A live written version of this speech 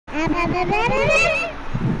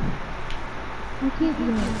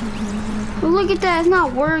Well, look at that, it's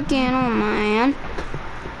not working. Oh man.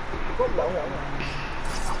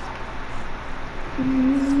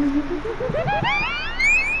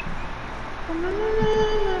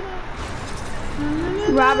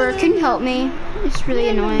 Robert, can you help me? It's really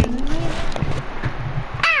annoying.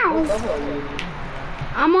 Ow!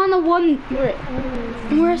 I'm on the one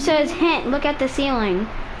where it says hint. Look at the ceiling.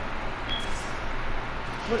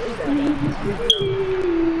 What is that?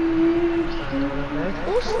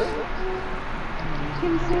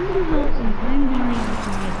 Can somebody help me? I'm dying.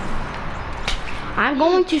 I'm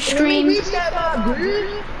going to stream.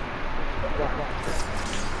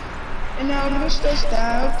 And now I'm stressed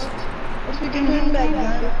out. If we can run back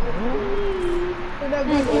down. What a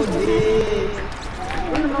good old days.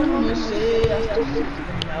 What you say?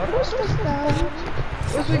 I'm stressed out.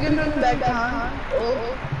 If we can run back down.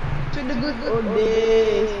 Oh, to the good old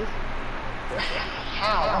days.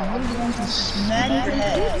 How? I'm going to smack your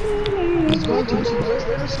head. He's going to traverse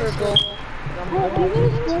in a circle. Oh, even the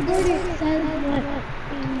scoreboard it says what?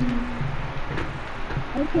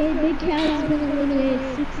 Okay, Big Cat has been eliminated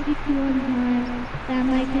 61 times. That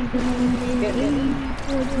Mike has been eliminated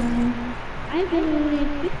 84 times. I've been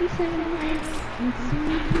eliminated 57 times. And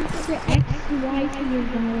Super XYT has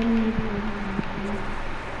been eliminated 4 times.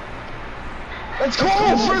 Let's go!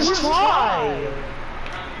 First try!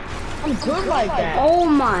 I'm good like that. Oh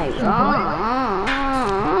my god.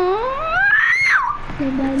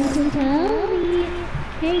 Somebody can tell me.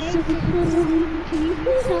 Hey, Super Cool, can you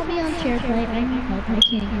please help me on SharePlay? I need help. I can't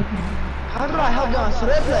get help. How do I help you on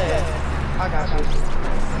SharePlay? I got you.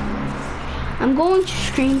 I'm going to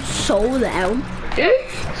scream so loud.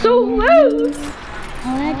 So loud.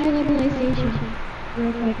 I'll add your PlayStation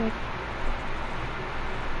real quick.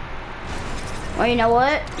 Well, you know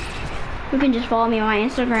what? You can just follow me on my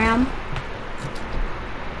Instagram.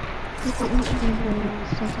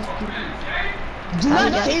 Do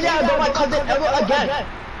not say that about my cousin ever again.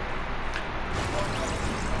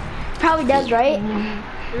 Probably does, right?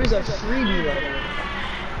 There's a freebie right there.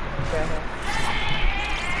 Okay.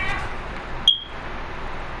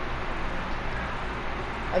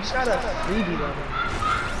 I just got a freebie right there.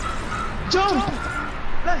 Jump!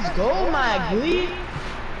 Let's go, my glee.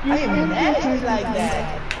 I am nasty like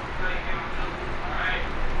that.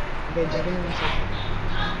 Okay, just give me a second.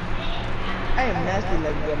 I am nasty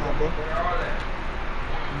like that, my boy.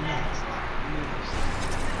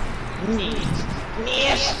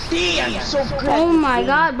 Nasty. I'm so crazy. Oh my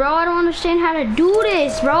god, bro. I don't understand how to do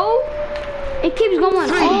this, bro. It keeps going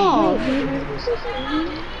off.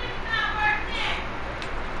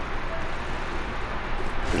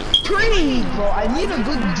 Pretty, bro. I need a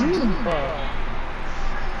good dream, bro.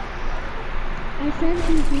 I sent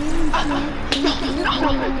you games.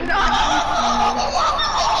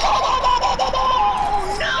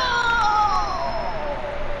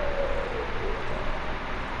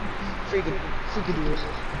 Freaking do this.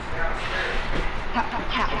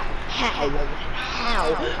 How?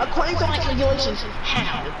 According to my calculations,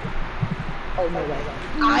 how? Oh no way.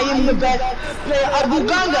 I am the best player of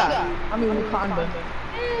Uganda. I mean Wakanda.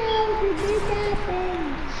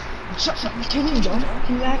 Can you jump?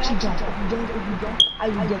 Can you actually jump? If you jump, I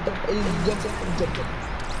will jump.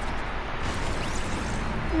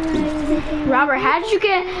 Robert, how'd you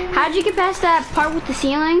get past that part with the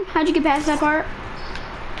ceiling? How'd you get past that part?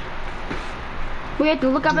 We have to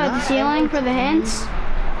look up at the ceiling for the hints.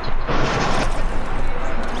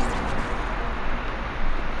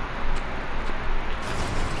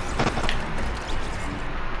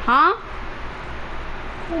 Huh?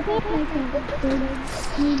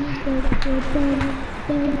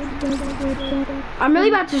 I'm really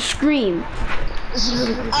about to scream.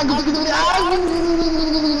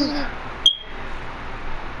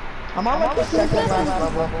 I'm on like the second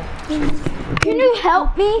last level. Can you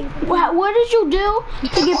help me? What did you do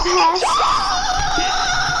to get past?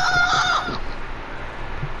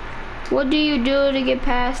 What do you do to get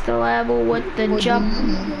past the level with the jump?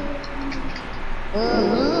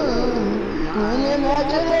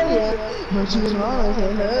 What do you mean?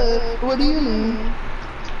 What do you mean?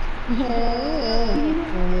 Yeah.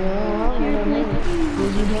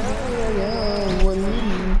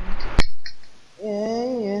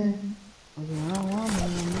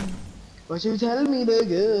 What you tell me to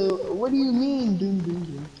go? What do you mean, doo?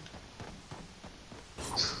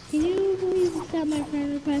 Can you please accept my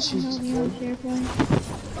friend request and help me on SharePlay?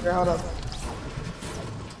 Okay, hold up.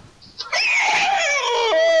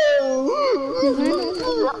 Because I'm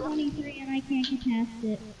on level 23 and I can't get past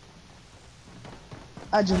it.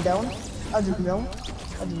 I jump down.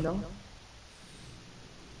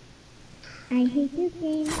 I hate this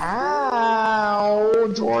game.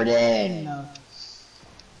 Ow, Jordan.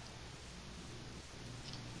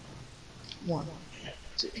 One,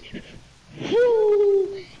 two. Can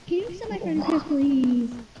you accept my friend request,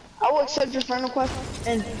 please? I will accept your friend request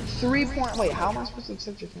and 3 point. Wait, how am I supposed to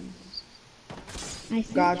accept your friend request? I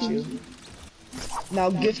sent Got you. Now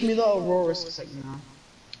gift me the Aurora skin now.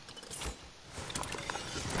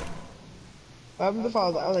 I haven't the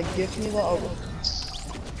father. I was like, gift me the Aurora.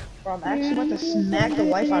 Bro, I'm actually about to smack the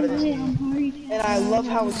life out of this game. And I love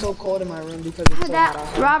how it's so cold in my room because it's so hot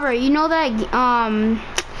outside. Robert, you know that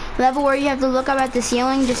level where you have to look up at the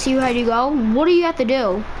ceiling to see how you go? What do you have to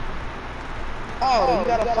do? Oh, you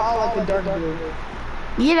gotta follow like the dark blue.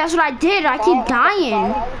 Yeah, that's what I did. I keep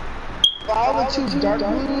dying. Follow the 2 dark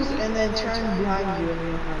blues and then turn behind you and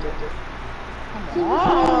you'll find it. Come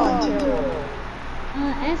on, Terrell.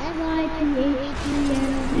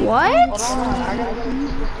 SY2H3N. What? Hold on, I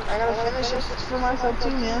gotta finish it for myself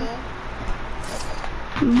too, man.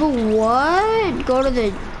 But what? Go to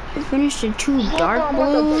the finish the 2 dark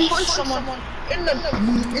blues Punch someone in the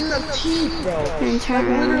teeth, bro. and Like turn.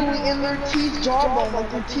 literally in their teeth, jawbone. Like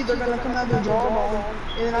their teeth are gonna come out their jawbone,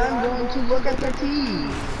 and I'm going to look at their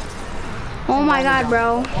teeth. Oh my god,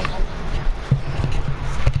 bro.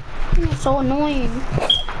 That's so annoying.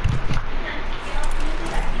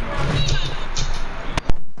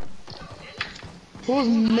 Who's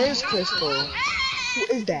Miss Crystal? Who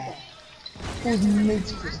is that? Who's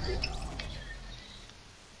Miss Crystal?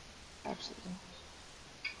 Absolutely.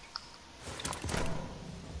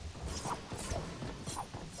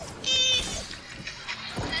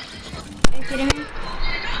 Are you kidding me?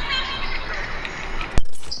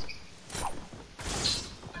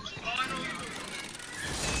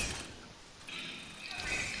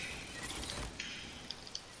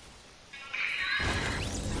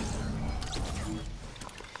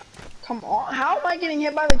 Come on, how am I getting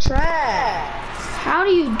hit by the track? How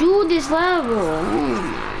do you do this level? Oh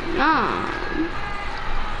my god.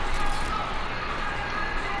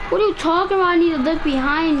 What are you talking about? I need to look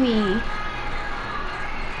behind me.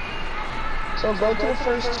 So go to the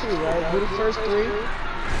first 2, right? Do the first 3.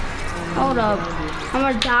 Hold up. I'm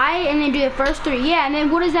gonna die and then do the first 3. Yeah, and then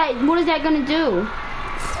what is that gonna do? Bro,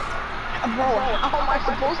 how am I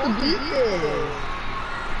supposed to beat this?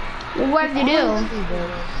 What do I have to do?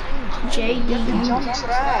 JD. Jump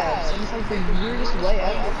traps. It's like the weirdest way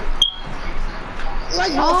ever.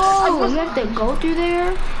 Like, Oh, you have to go through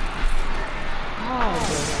there?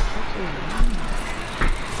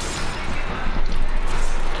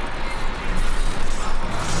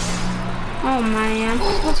 Oh man.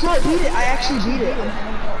 That's right, beat it. I actually beat it.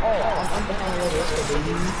 I'm behind the level.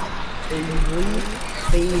 Baby boy,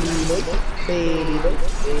 baby boy, baby boy,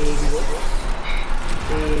 baby boy,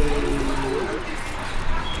 baby boy.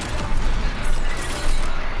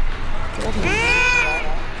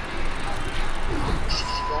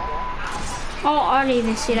 Oh, I didn't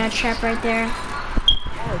even see that trap right there.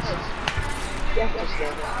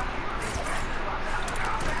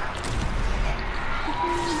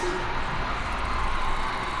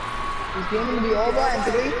 Is game gonna be over in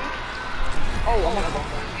 3? Oh, I'm gonna go.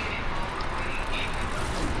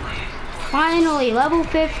 Finally, level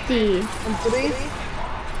 50. In 3,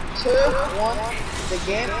 2, 1, the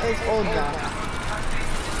game is over.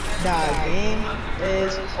 The game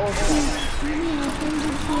is over.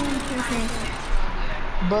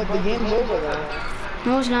 But the game's over though.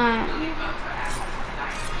 No, it's not.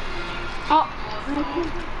 Oh,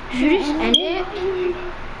 did you just end it?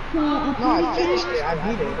 No, I finished it. I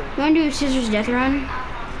beat it. You wanna do a scissors death run?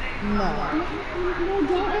 No. No,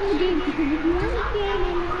 don't end the game because if you end the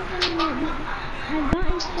game, I've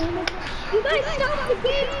gotten so much. You guys stop the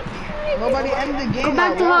game! Nobody ended the game. Go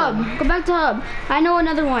back to hub. Go back to hub. I know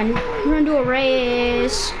another one. We're gonna do a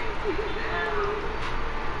race.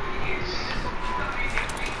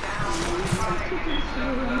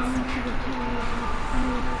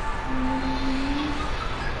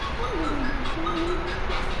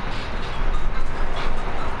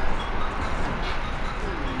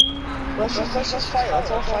 Let's just fight.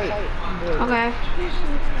 Let's all fight. Okay.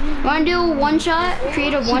 Wanna do one shot?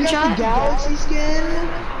 Creative one shot? Galaxy skin.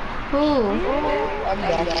 Who? I'm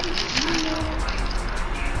back.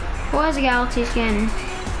 Who has a galaxy skin?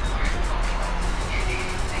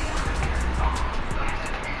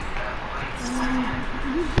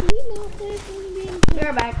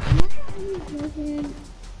 We're back. I don't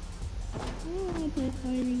want to play a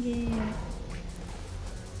fighting game.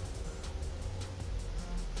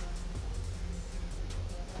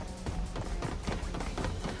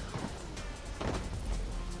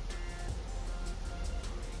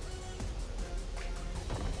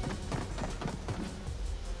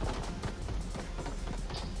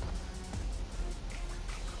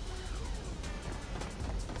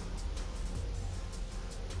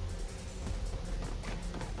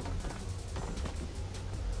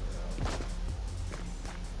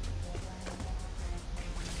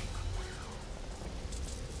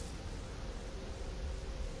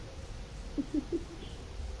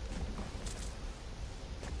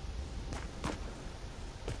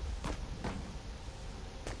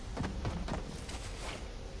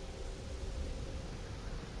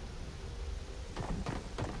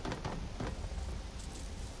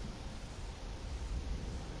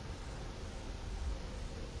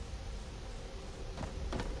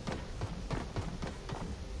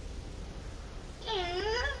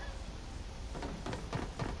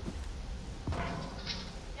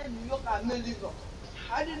 million.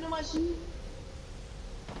 How did my shit?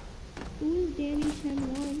 Who is Danny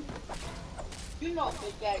 10-1? You know,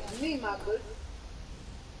 big bag me, my good.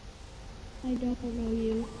 I don't know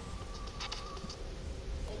you.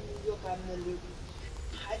 In New York, I'm million.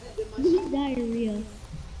 How did my Who's shit? Diarrhea?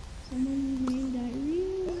 Someone named Diarrhea?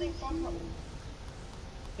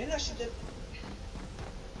 Then I should have.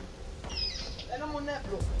 And I'm on that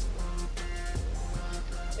block.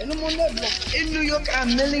 And I'm on that block. In New York,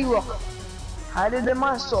 I'm Millie Rock. Hide in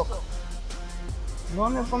my sock.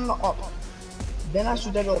 Running from the up. Then I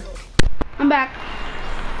shoot that up. I'm back.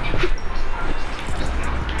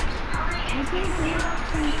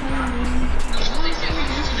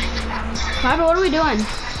 Papa, what are we doing?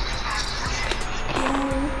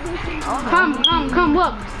 Come,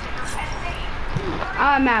 look.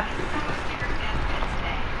 Map.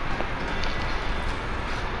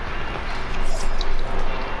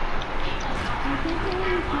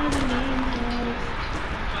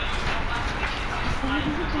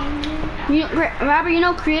 Robert, you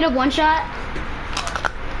know creative one shot?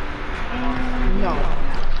 No.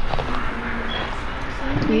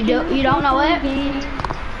 You don't know it?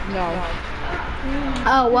 No.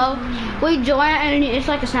 Oh well, we join and it's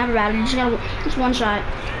like a sniper battle. You just gotta, it's one shot.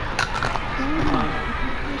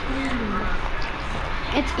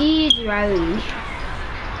 It's easy, Riley.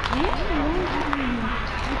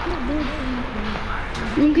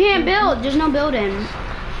 You can't build. There's no building.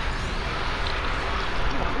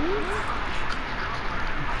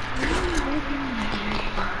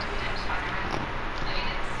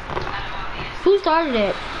 Who started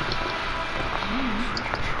it?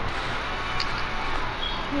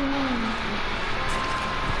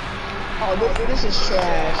 Oh, this is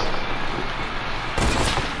trash.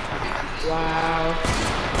 Wow.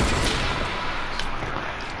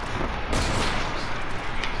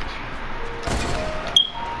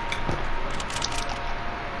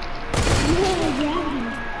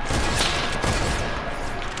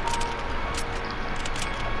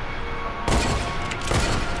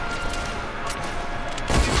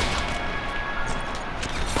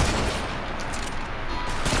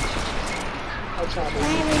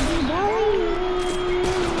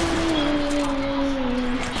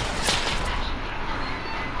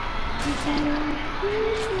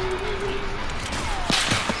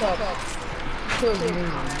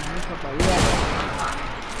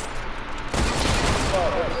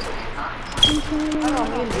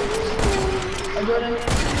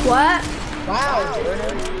 What? Wow,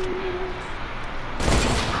 Jordan.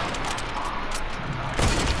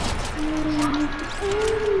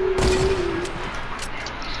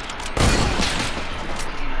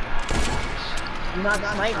 You're not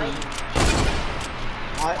sniping.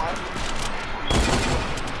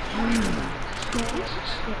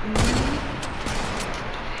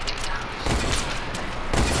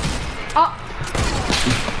 Oh.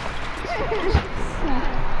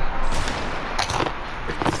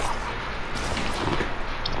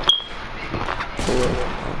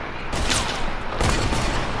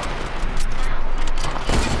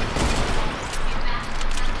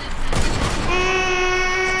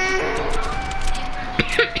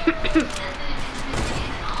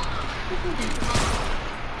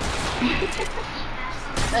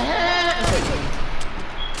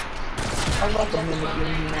 I'm about to mimic you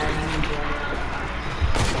now.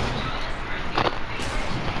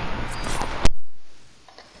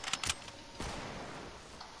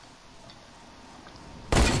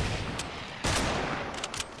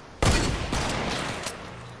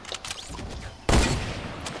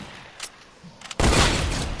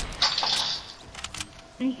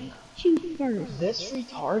 I shoot first. This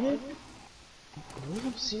retarded?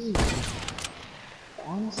 I'm serious.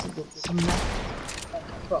 Honestly, get some.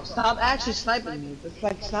 Bro, stop actually sniping me. It's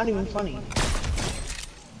like it's not even funny. I'm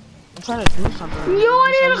trying to do something. You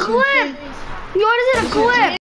already hit a clip. You already hit a clip.